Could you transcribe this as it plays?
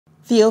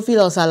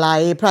Theophilus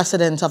Alaye,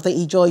 president of the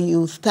Ijaw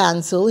Youth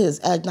Council,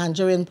 has urged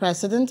Nigerian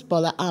President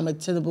Bola Ahmed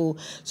Tinubu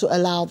to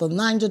allow the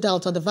Niger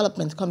Delta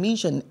Development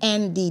Commission,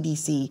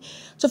 NDDC,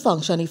 to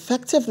function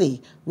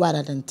effectively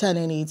rather than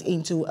turning it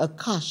into a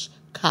cash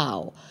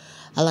cow.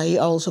 Alaye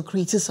also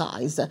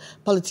criticized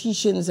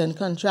politicians and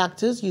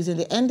contractors using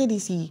the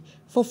NDDC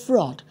for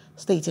fraud,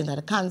 stating that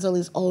the council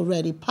is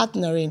already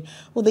partnering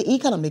with the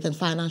Economic and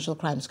Financial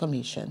Crimes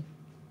Commission.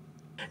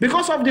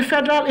 Because of the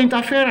federal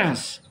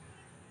interference,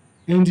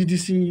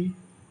 NDDC,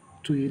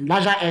 to a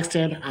larger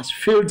extent, has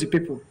failed the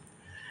people.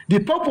 The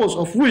purpose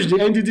of which the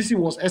NDDC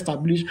was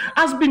established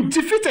has been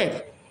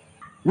defeated.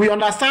 We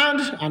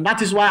understand, and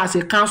that is why as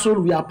a council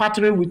we are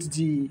partnering with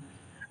the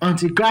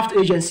anti-graft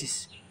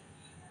agencies.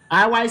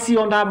 IYC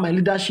under my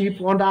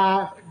leadership,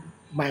 under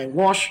my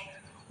watch,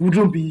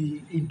 wouldn't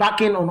be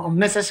embarking on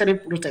unnecessary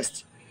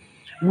protests.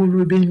 We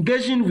will be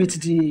engaging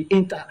with the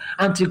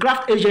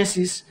anti-graft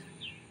agencies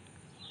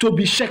to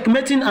be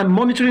checkmating and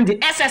monitoring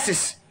the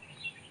excesses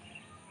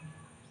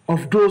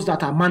of those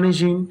that are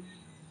managing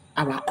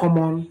our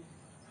common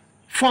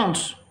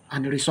funds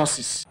and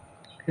resources.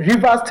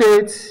 Rivers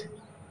State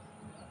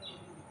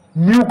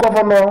new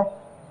governor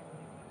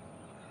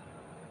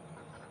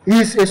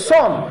is a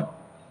son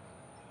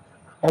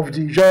of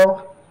the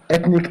Ijaw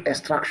ethnic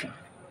extraction,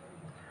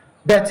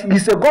 but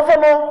he's a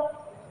governor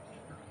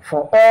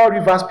for all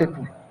Rivers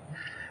people,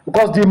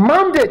 because the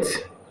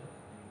mandate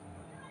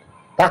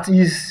that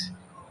is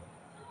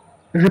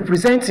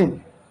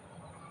representing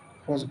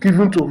was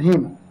given to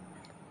him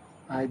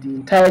by the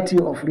entirety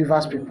of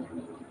Rivers people.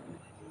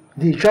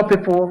 The Ijaw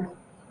people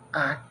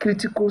are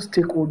critical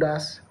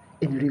stakeholders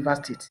in Rivers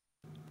State.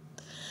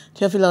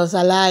 Theophilus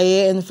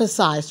Alaye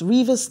emphasized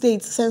Rivers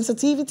State's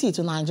sensitivity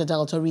to Niger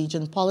Delta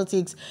region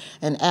politics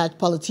and urged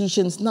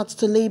politicians not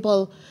to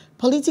label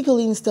political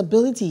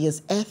instability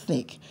as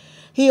ethnic.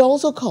 He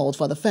also called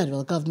for the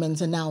federal government's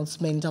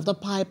announcement of the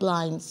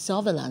pipeline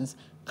surveillance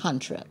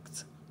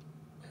contract.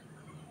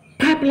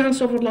 Pipeline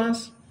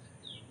surveillance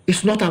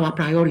is not our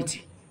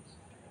priority.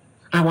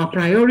 Our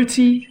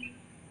priority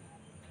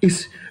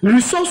is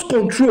resource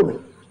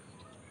control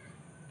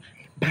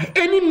by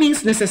any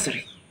means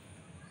necessary.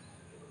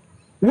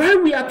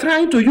 While we are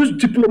trying to use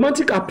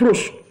diplomatic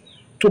approach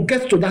to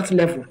get to that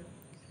level,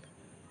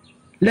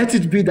 let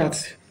it be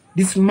that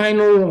these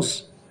minor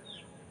ones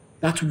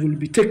that will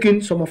be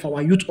taking some of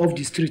our youth off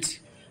the street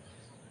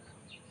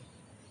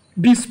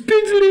be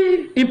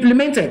speedily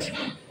implemented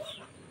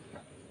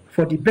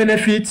for the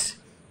benefit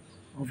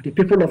of the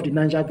people of the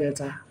Niger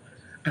Delta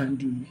and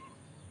the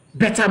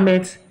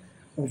betterment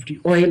of the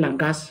oil and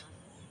gas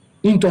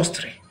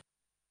industry.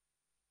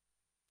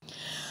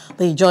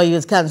 The Ijaw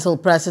Youth Council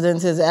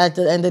president has urged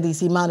the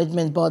NDDC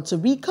management board to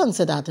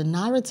reconsider the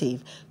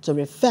narrative to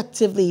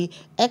effectively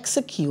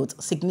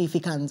execute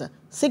significant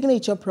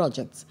signature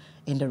projects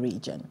in the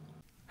region.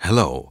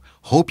 Hello,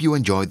 hope you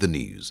enjoyed the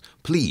news.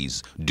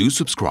 Please do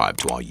subscribe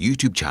to our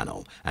YouTube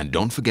channel and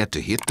don't forget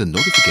to hit the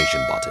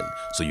notification button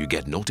so you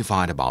get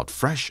notified about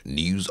fresh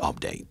news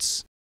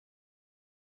updates.